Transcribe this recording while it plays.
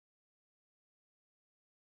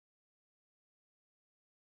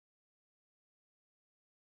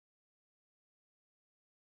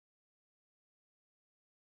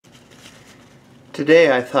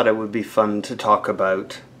Today I thought it would be fun to talk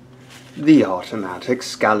about the automatic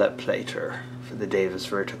scallop plaiter for the Davis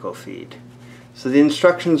vertical feed. So the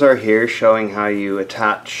instructions are here showing how you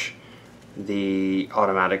attach the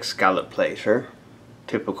automatic scallop plaiter.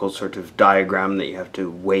 Typical sort of diagram that you have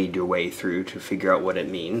to wade your way through to figure out what it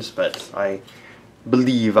means, but I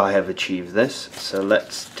believe I have achieved this, so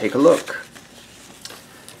let's take a look.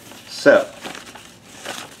 So,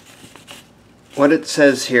 what it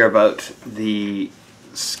says here about the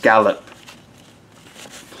scallop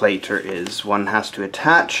plaiter is one has to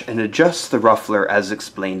attach and adjust the ruffler as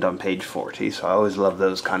explained on page 40. So I always love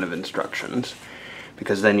those kind of instructions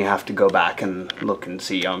because then you have to go back and look and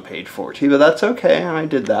see on page 40, but that's okay, I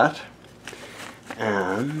did that.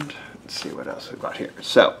 And let's see what else we've got here.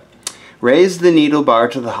 So, raise the needle bar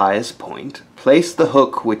to the highest point, place the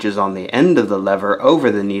hook which is on the end of the lever over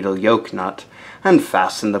the needle yoke nut, and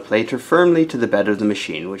fasten the plaiter firmly to the bed of the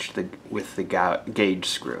machine with the gauge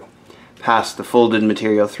screw. Pass the folded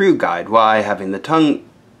material through guide Y, having the tongue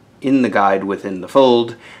in the guide within the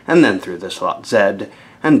fold, and then through the slot Z,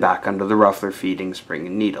 and back under the ruffler feeding spring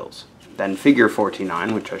and needles. Then figure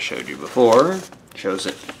 49, which I showed you before, shows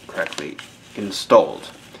it correctly installed.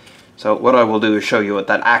 So what I will do is show you what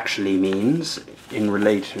that actually means in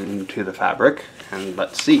relation to the fabric, and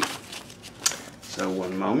let's see. So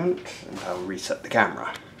one moment, and I'll reset the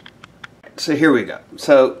camera. So here we go.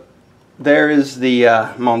 So there is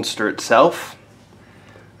the monster itself,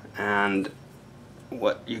 and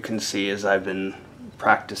what you can see is I've been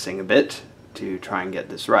practicing a bit to try and get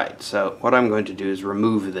this right. So what I'm going to do is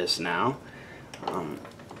remove this now, and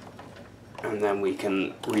then we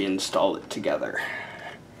can reinstall it together.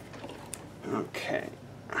 Okay,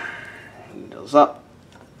 needles up,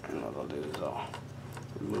 and what I'll do is I'll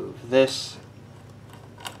remove this.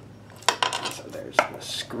 So there's the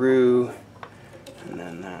screw, and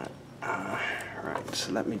then that. Right,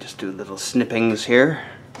 so let me just do little snippings here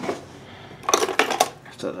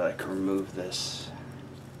so that I can remove this.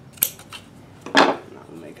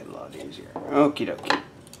 That'll make it a lot easier. Okie dokie.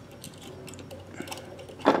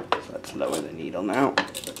 So let's lower the needle now.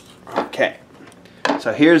 Okay,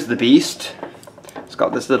 so here's the beast. It's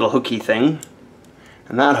got this little hooky thing,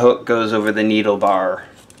 and that hook goes over the needle bar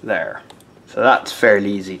there. So that's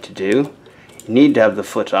fairly easy to do. You need to have the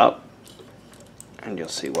foot up, and you'll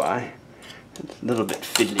see why. It's a little bit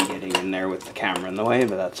fiddly getting in there with the camera in the way,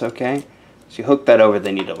 but that's okay. So you hook that over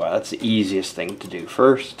the needle bar. That's the easiest thing to do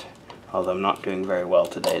first, although I'm not doing very well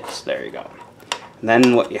today. There you go. And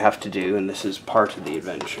then what you have to do, and this is part of the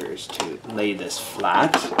adventure, is to lay this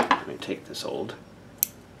flat. Let me take this old.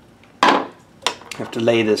 You have to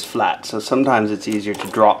lay this flat, so sometimes it's easier to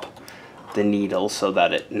drop the needle so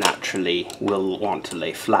that it naturally will want to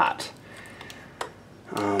lay flat.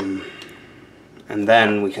 And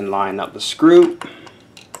then we can line up the screw,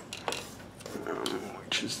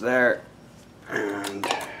 which is there, and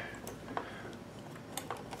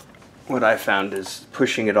what I found is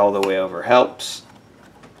pushing it all the way over helps.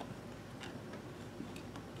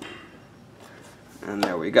 And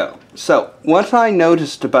there we go. So what I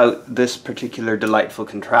noticed about this particular delightful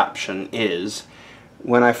contraption is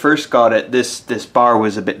when I first got it, this bar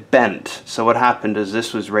was a bit bent. So what happened is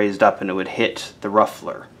this was raised up and it would hit the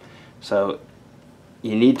ruffler. So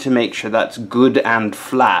you need to make sure that's good and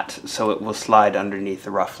flat so it will slide underneath the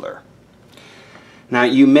ruffler. Now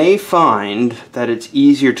you may find that it's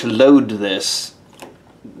easier to load this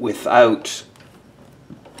without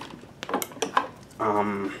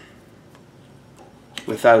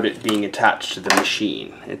it being attached to the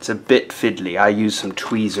machine. It's a bit fiddly. I use some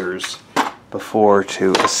tweezers before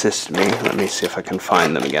to assist me. Let me see if I can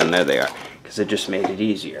find them again. There they are, because it just made it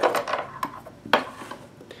easier.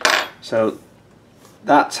 So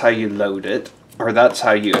that's how you load it, or that's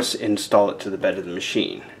how you install it to the bed of the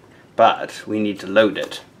machine. But we need to load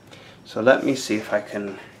it. So let me see if I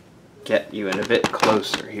can get you in a bit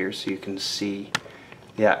closer here so you can see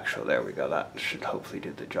the actual, there we go, that should hopefully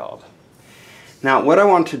do the job. Now what I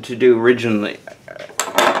wanted to do originally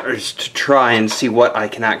is to try and see what I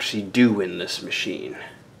can actually do in this machine.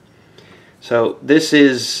 So this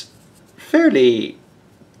is fairly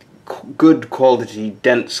good quality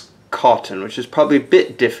dense cotton, which is probably a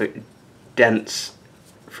bit dense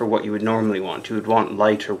for what you would normally want. You would want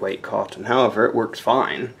lighter weight cotton. However, it works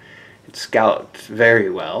fine. It scalloped very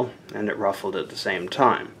well and it ruffled at the same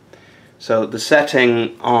time. So the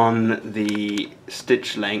setting on the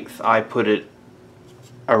stitch length, I put it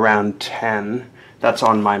around 10. That's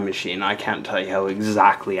on my machine. I can't tell you how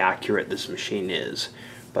exactly accurate this machine is,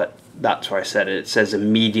 but that's where I set it. It says a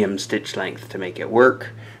medium stitch length to make it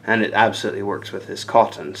work, and it absolutely works with this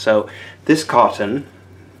cotton. So this cotton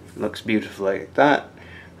Looks beautiful like that.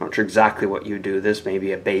 Not sure exactly what you do this,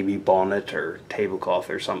 maybe a baby bonnet or tablecloth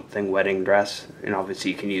or something, wedding dress, and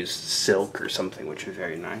obviously you can use silk or something, which is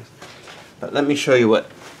very nice. But let me show you what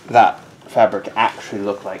that fabric actually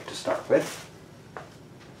looked like to start with.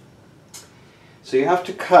 So you have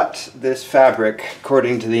to cut this fabric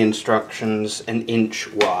according to the instructions 1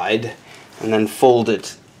 inch wide, and then fold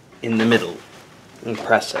it in the middle and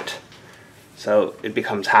press it. So it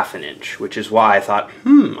becomes 1/2 inch, which is why I thought,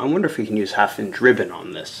 I wonder if we can use 1/2 inch ribbon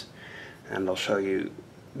on this. And I'll show you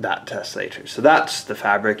that test later. So that's the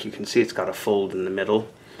fabric. You can see it's got a fold in the middle.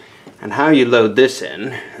 And how you load this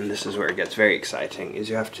in, and this is where it gets very exciting, is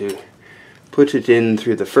you have to put it in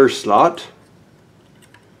through the first slot,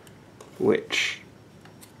 which,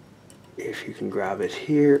 if you can grab it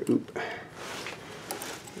here,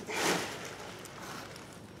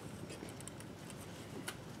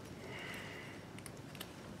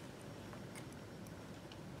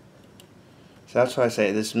 So that's why I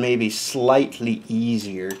say this may be slightly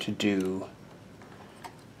easier to do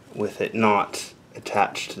with it not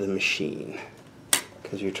attached to the machine,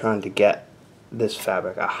 because you're trying to get this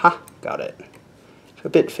fabric. Aha, got it. It's a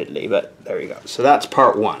bit fiddly, but there you go. So that's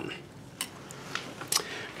part 1.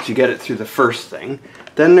 So you get it through the first thing.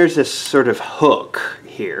 Then there's this sort of hook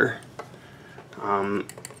here. And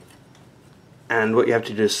what you have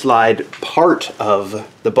to do is slide part of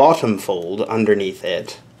the bottom fold underneath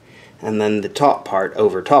it, and then the top part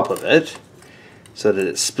over top of it, so that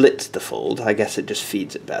it splits the fold. I guess it just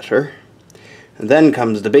feeds it better. And then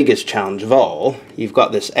comes the biggest challenge of all. You've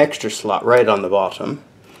got this extra slot right on the bottom.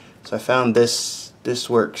 So I found this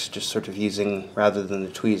works just sort of using, rather than the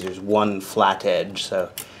tweezers, one flat edge, so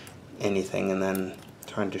anything, and then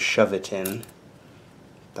trying to shove it in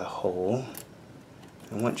the hole.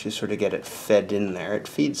 And once you sort of get it fed in there, it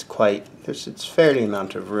feeds quite, it's fairly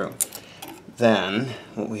amount of room. Then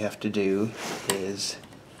what we have to do is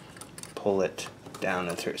pull it down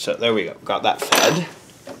and through. So there we go, got that fed.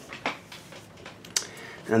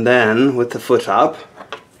 And then with the foot up,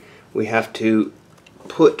 we have to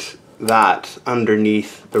put that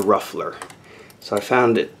underneath the ruffler. So I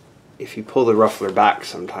found it, if you pull the ruffler back,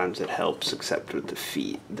 sometimes it helps, except with the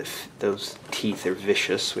feet. Those teeth are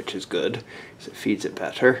vicious, which is good, because it feeds it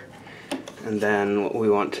better. And then what we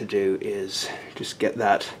want to do is just get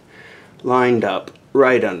that lined up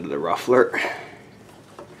right under the ruffler.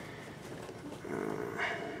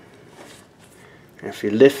 And if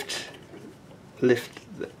you lift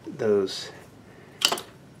those,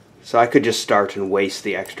 so I could just start and waste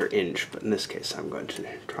the extra inch, but in this case I'm going to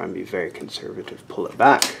try and be very conservative, pull it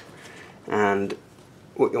back. And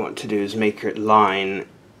what you want to do is make your line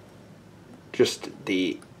just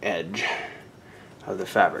the edge of the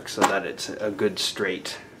fabric so that it's a good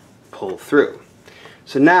straight pull through.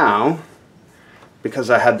 So now,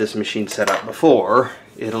 because I had this machine set up before,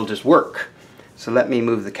 it'll just work. So let me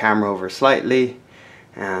move the camera over slightly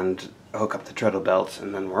and hook up the treadle belt,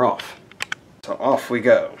 and then we're off. So off we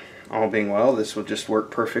go. All being well, this will just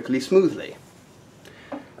work perfectly smoothly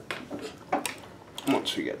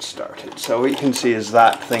once we get started. So what you can see is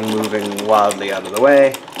that thing moving wildly out of the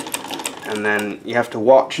way, and then you have to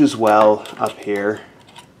watch as well up here.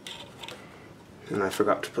 And I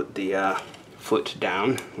forgot to put the foot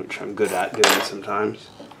down, which I'm good at doing sometimes.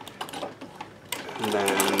 And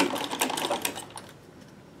then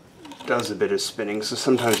it does a bit of spinning, so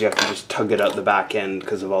sometimes you have to just tug it out the back end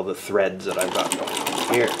because of all the threads that I've got going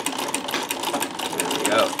on here. There we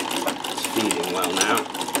go. It's feeding well now.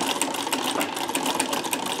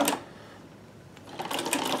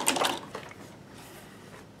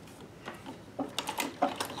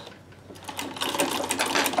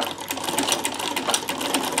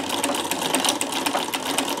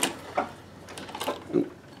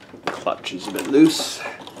 Clutch is a bit loose.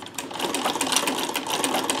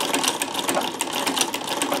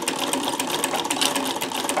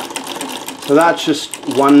 So that's just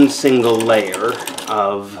one single layer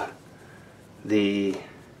of the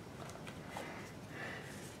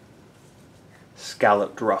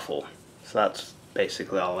scalloped ruffle. So that's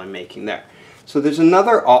basically all I'm making there. So there's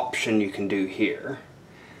another option you can do here,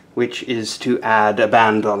 which is to add a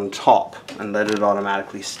band on top and let it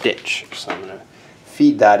automatically stitch. So I'm going to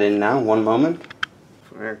feed that in now, one moment.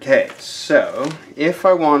 Okay, so if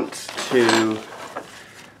I want to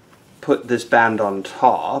put this band on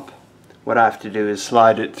top, what I have to do is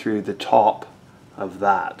slide it through the top of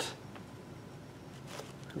that.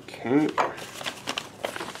 Okay.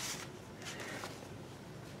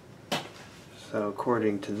 So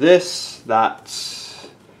according to this, that's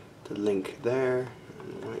the link there. I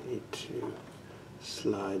might need to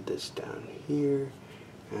slide this down here,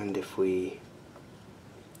 and if we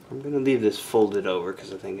I'm going to leave this folded over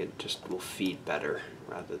because I think it just will feed better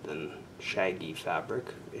rather than shaggy fabric,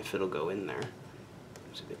 if it'll go in there.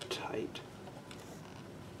 It's a bit tight.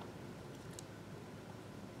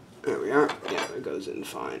 There we are. Yeah, it goes in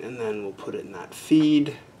fine. And then we'll put it in that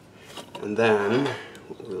feed. And then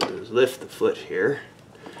what we'll do is lift the foot here.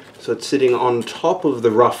 So it's sitting on top of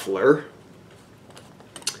the ruffler.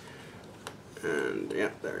 And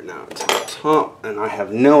yeah, there, now it's on top. And I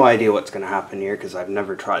have no idea what's going to happen here because I've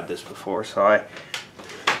never tried this before. So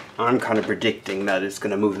I'm kind of predicting that it's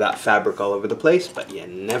going to move that fabric all over the place, but you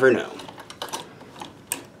never know.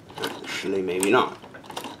 Actually, maybe not.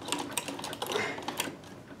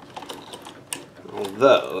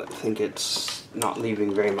 Although, I think it's not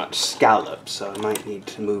leaving very much scallop, so I might need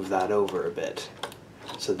to move that over a bit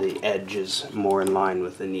so the edge is more in line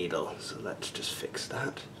with the needle. So let's just fix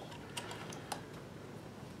that.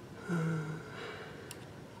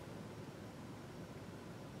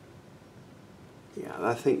 Yeah,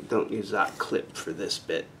 I think don't use that clip for this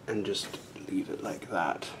bit and just leave it like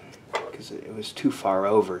that, because it was too far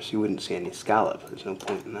over so you wouldn't see any scallop. There's no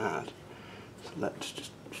point in that. So let's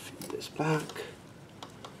just feed this back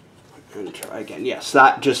and try again. Yes,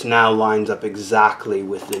 that just now lines up exactly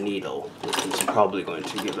with the needle, which is probably going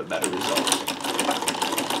to give a better result.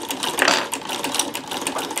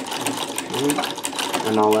 Okay.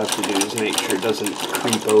 And all I have to do is make sure it doesn't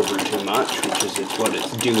creep over too much, which is what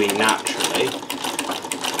it's doing naturally.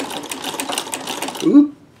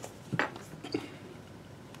 Oop.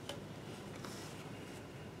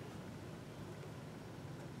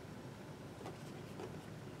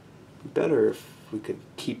 Better if we could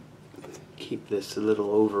keep this a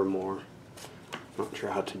little over more. Not sure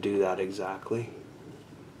how to do that exactly.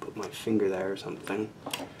 Put my finger there or something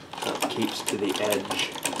so it keeps to the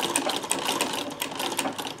edge.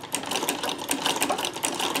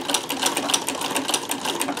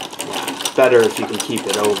 Yeah, it's better if you can keep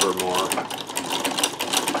it over more.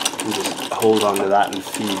 And just hold on to that and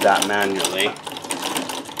feed that manually.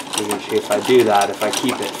 You can see if I do that, if I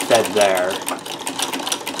keep it fed there,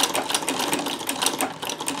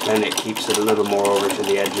 then it keeps it a little more over to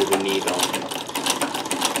the edge of the needle.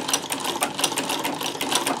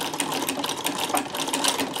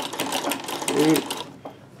 Okay,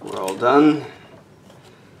 we're all done.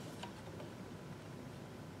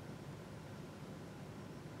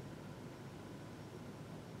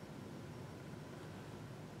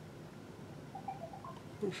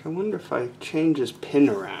 I wonder if I change this pin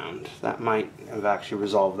around, that might have actually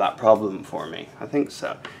resolved that problem for me. I think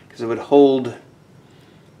so, because it would hold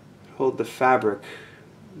the fabric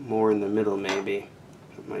more in the middle maybe.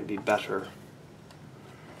 It might be better.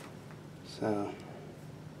 So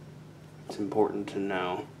it's important to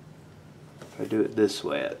know. If I do it this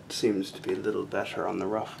way, it seems to be a little better on the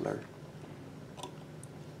ruffler.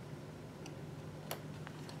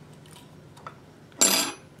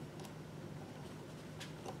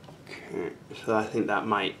 Okay, so I think that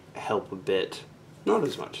might help a bit. Not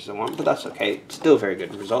as much as I want, but that's okay. It's still very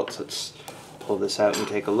good results. Let's pull this out and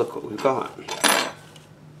take a look what we've got.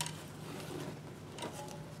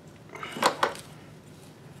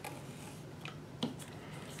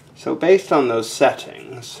 So based on those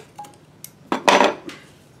settings,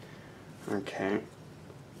 okay,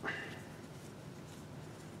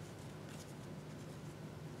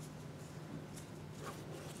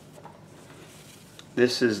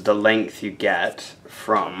 this is the length you get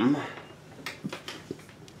from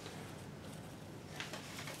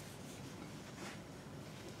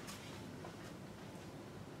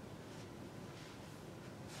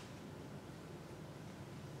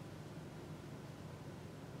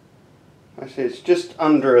actually, it's just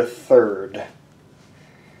under a third.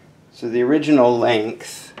 So the original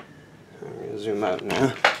length, I'm going to zoom out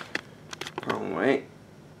now, wrong way.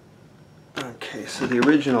 Okay, so the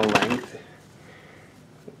original length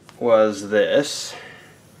was this,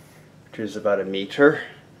 which is about 1 meter.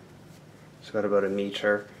 It's got about 1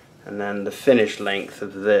 meter. And then the finished length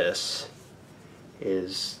of this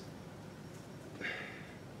is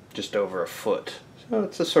just over 1 foot. So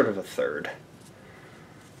it's a sort of a third.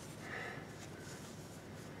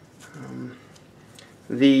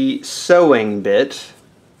 The sewing bit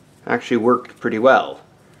actually worked pretty well.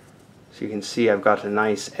 So you can see I've got a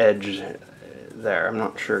nice edge there. I'm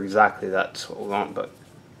not sure exactly that's what we want, but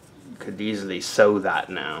you could easily sew that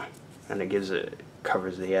now, and it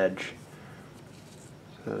covers the edge.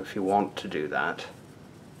 So if you want to do that,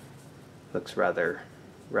 looks rather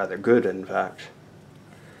good, in fact.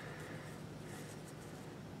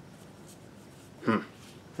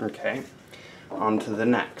 Okay, on to the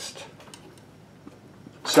next.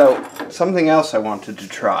 So something else I wanted to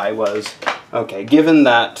try was Okay, given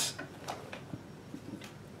that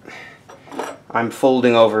I'm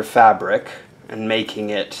folding over fabric and making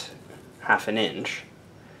it 1/2 inch,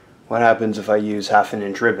 what happens if I use 1/2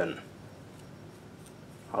 inch ribbon?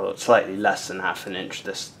 Although it's slightly less than 1/2 inch,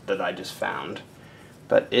 this that I just found.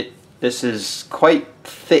 But this is quite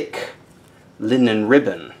thick linen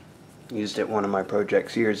ribbon. Used it one of my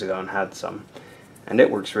projects years ago and had some, and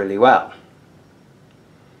it works really well.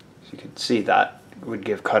 So you could see that would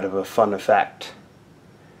give kind of a fun effect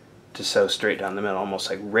to sew straight down the middle,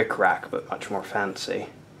 almost like rickrack, but much more fancy.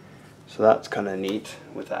 So that's kind of neat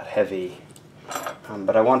with that heavy.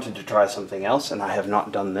 But I wanted to try something else, and I have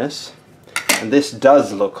not done this. And this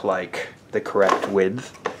does look like the correct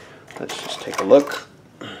width. Let's just take a look.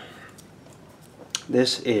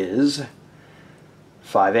 This is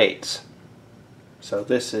 5/8. So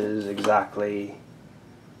this is exactly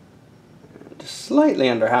just slightly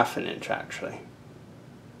under 1/2 inch actually.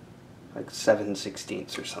 Like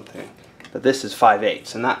 7/16 or something. But this is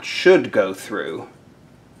 5/8, and that should go through.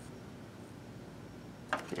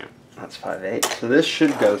 Yeah, that's 5/8. So this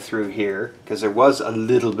should go through here, because there was a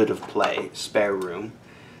little bit of play, spare room.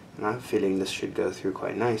 And I'm feeling this should go through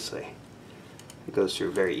quite nicely. It goes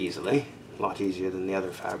through very easily, a lot easier than the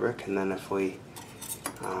other fabric. And then if we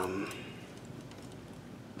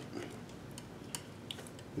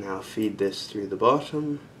now feed this through the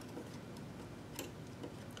bottom.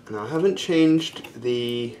 And I haven't changed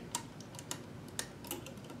the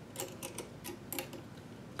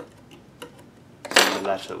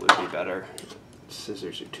letter would be better.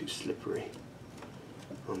 Scissors are too slippery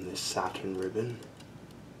on this satin ribbon.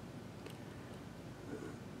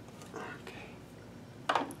 Okay.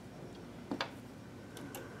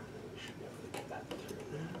 Should be able to get that through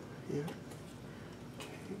now. Yeah.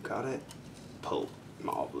 Okay, got it. Pull.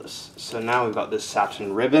 Marvelous. So now we've got this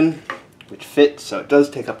satin ribbon, which fits, so it does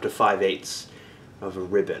take up to 5/8 of a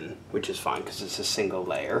ribbon, which is fine because it's a single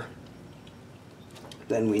layer.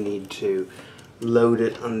 Then we need to load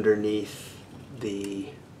it underneath the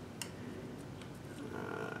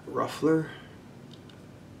ruffler.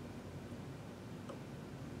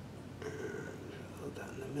 And load that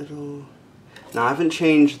in the middle. Now I haven't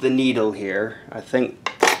changed the needle here. I think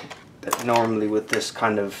that normally with this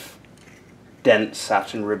kind of dense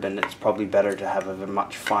satin ribbon, it's probably better to have a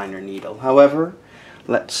much finer needle. However,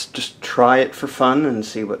 let's just try it for fun and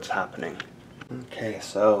see what's happening. Okay,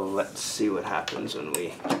 so let's see what happens when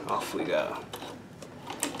off we go.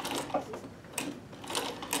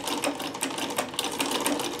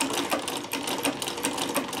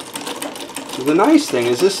 So the nice thing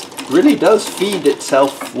is this really does feed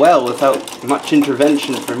itself well without much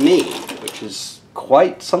intervention from me, which is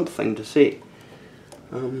quite something to see.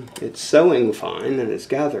 It's sewing fine and it's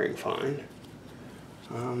gathering fine.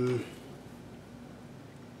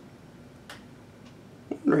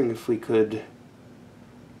 Wondering if we could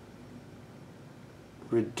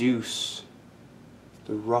reduce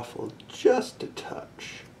the ruffle just a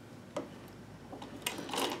touch.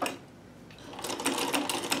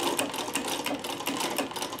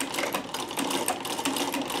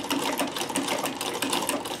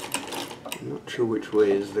 I'm not sure which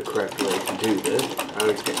way is the correct way to do this. I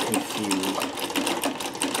always get confused.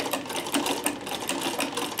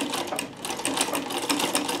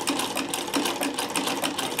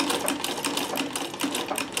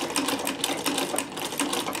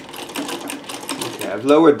 Okay, I've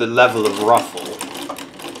lowered the level of ruffle,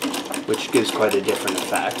 which gives quite a different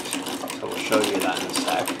effect. So we'll show you that in a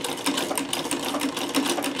sec.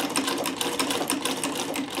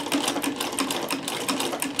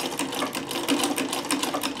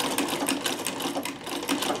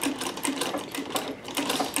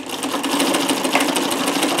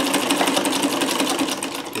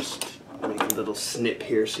 Snip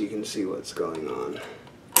here so you can see what's going on.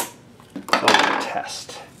 So I'm going to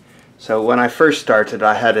test. So when I first started,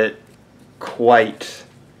 I had it quite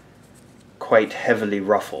heavily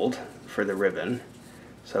ruffled for the ribbon.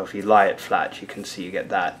 So if you lie it flat, you can see you get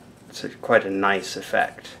that. It's quite a nice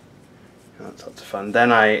effect. That's lots of fun.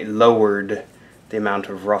 Then I lowered the amount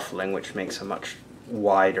of ruffling, which makes a much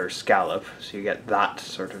wider scallop, so you get that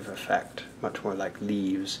sort of effect, much more like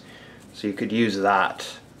leaves. So you could use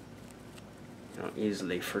that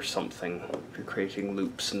easily for something if you're creating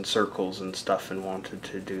loops and circles and stuff and wanted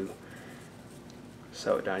to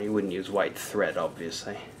sew it down. You wouldn't use white thread,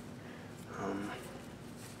 obviously.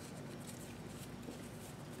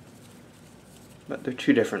 But they're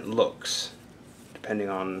two different looks depending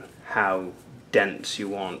on how dense you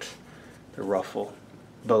want the ruffle.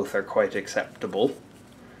 Both are quite acceptable,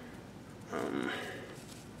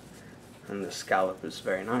 and the scallop is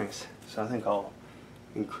very nice. So I think I'll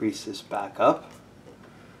increase this back up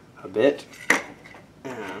a bit,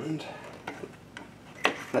 and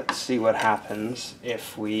let's see what happens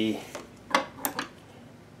if we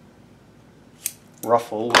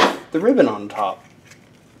ruffle with the ribbon on top.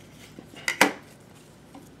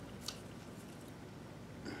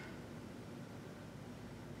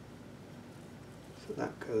 So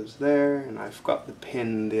that goes there, and I've got the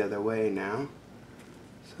pin the other way now,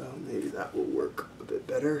 so maybe that will work a bit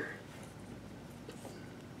better.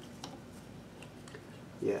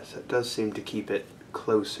 Yes, it does seem to keep it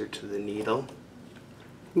closer to the needle.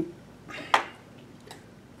 Oop.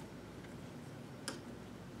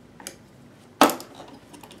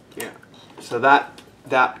 Yeah, so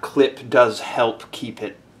that clip does help keep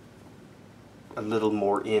it a little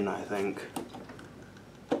more in, I think,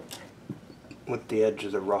 with the edge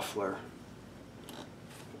of the ruffler.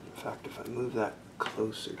 In fact, if I move that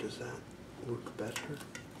closer, does that work better?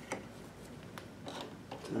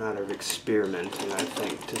 It's a matter of experimenting, I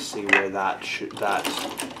think, to see where that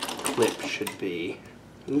clip should be.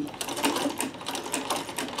 Oop.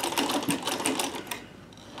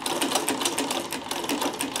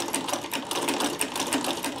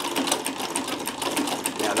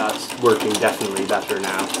 Yeah, that's working definitely better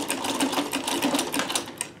now.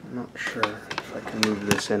 I'm not sure if I can move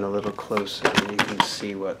this in a little closer and you can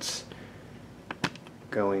see what's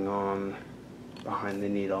going on behind the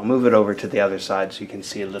needle. I'll move it over to the other side so you can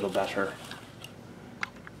see a little better.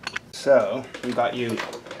 So we got you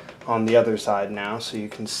on the other side now, so you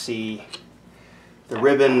can see the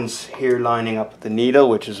ribbons here lining up with the needle,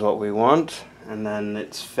 which is what we want, and then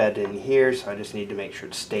it's fed in here, so I just need to make sure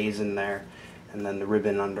it stays in there, and then the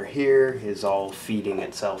ribbon under here is all feeding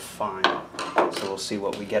itself fine. So we'll see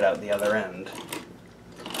what we get out the other end.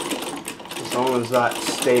 As long as that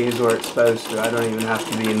stays where it's supposed to, I don't even have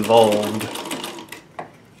to be involved.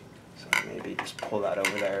 So maybe just pull that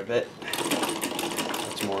over there a bit.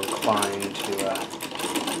 It's more inclined to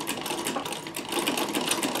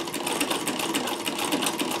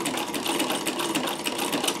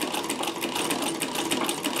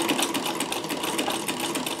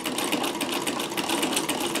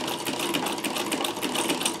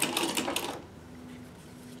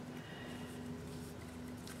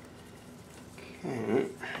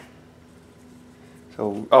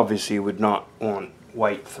So obviously you would not want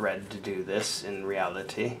white thread to do this in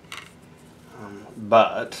reality,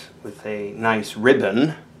 but with a nice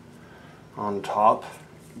ribbon on top,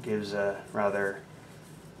 it gives a rather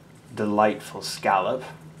delightful scallop.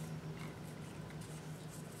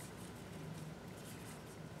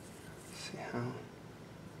 See how?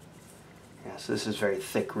 Yes, this is very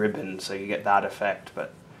thick ribbon, so you get that effect,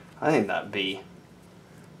 but I think that'd be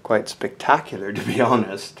quite spectacular, to be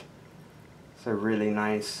honest. It's a really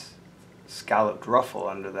nice scalloped ruffle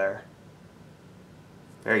under there.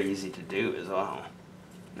 Very easy to do as well.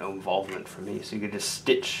 No involvement for me. So you could just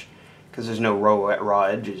stitch, because there's no raw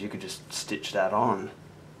edges, you could just stitch that on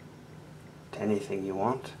to anything you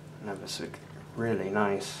want and have a really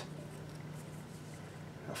nice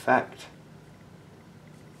effect.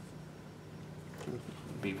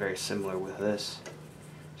 It'd be very similar with this.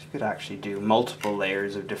 So you could actually do multiple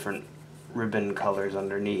layers of different ribbon colors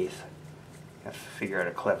underneath. You have to figure out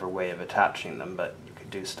a clever way of attaching them, but you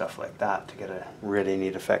could do stuff like that to get a really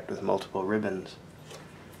neat effect with multiple ribbons.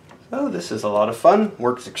 So this is a lot of fun.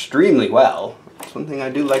 Works extremely well. It's one thing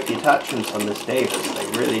I do like the attachments on this Davis. They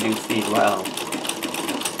really do feed well.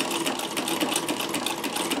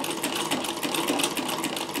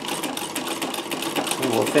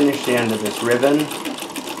 And we'll finish the end of this ribbon.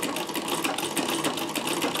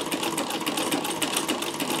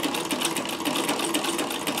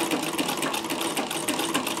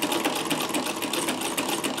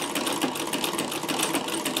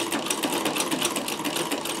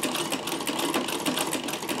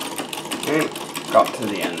 Okay, got to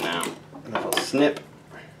the end now. A little snip.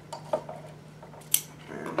 And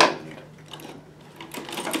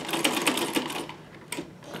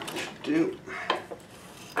do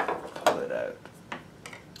pull it out.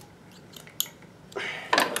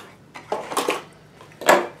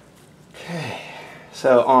 Okay,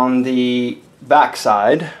 so on the back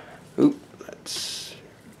side, let's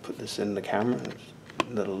put this in the camera,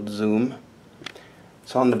 a little zoom.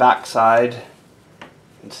 So on the back side, you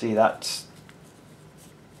can see that's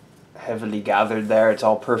heavily gathered there. It's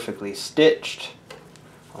all perfectly stitched.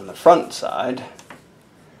 On the front side,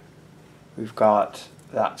 we've got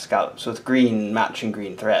that scallop. So with green, matching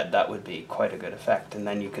green thread, that would be quite a good effect. And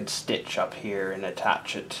then you could stitch up here and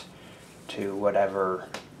attach it to whatever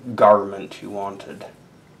garment you wanted.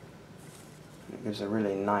 It gives a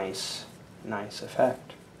really nice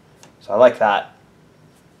effect. So I like that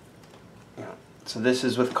Yeah. So this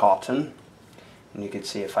is with cotton, and you can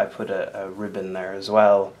see if I put a ribbon there as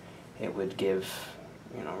well, it would give,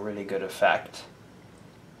 you know, really good effect,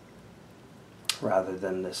 rather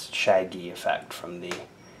than this shaggy effect from the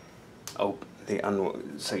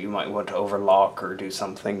so you might want to overlock or do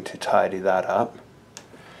something to tidy that up.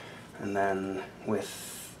 And then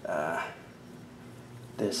with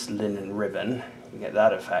this linen ribbon, you get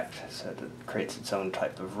that effect, so it creates its own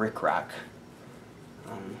type of rickrack.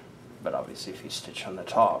 But obviously if you stitch on the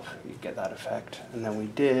top, you get that effect. And then we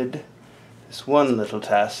did this one little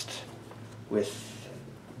test with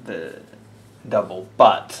the double,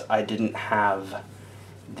 but I didn't have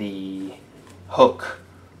the hook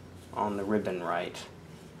on the ribbon right,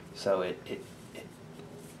 so it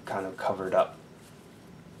kind of covered up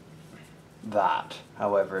that.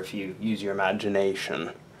 However, if you use your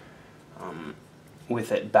imagination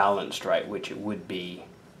with it balanced right, which it would be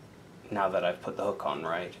now that I've put the hook on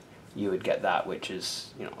right, you would get that, which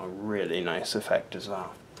is, you know, a really nice effect as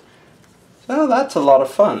well. So that's a lot of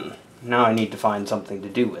fun. Now I need to find something to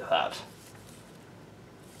do with that.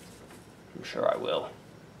 I'm sure I will.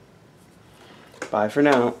 Bye for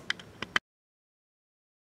now.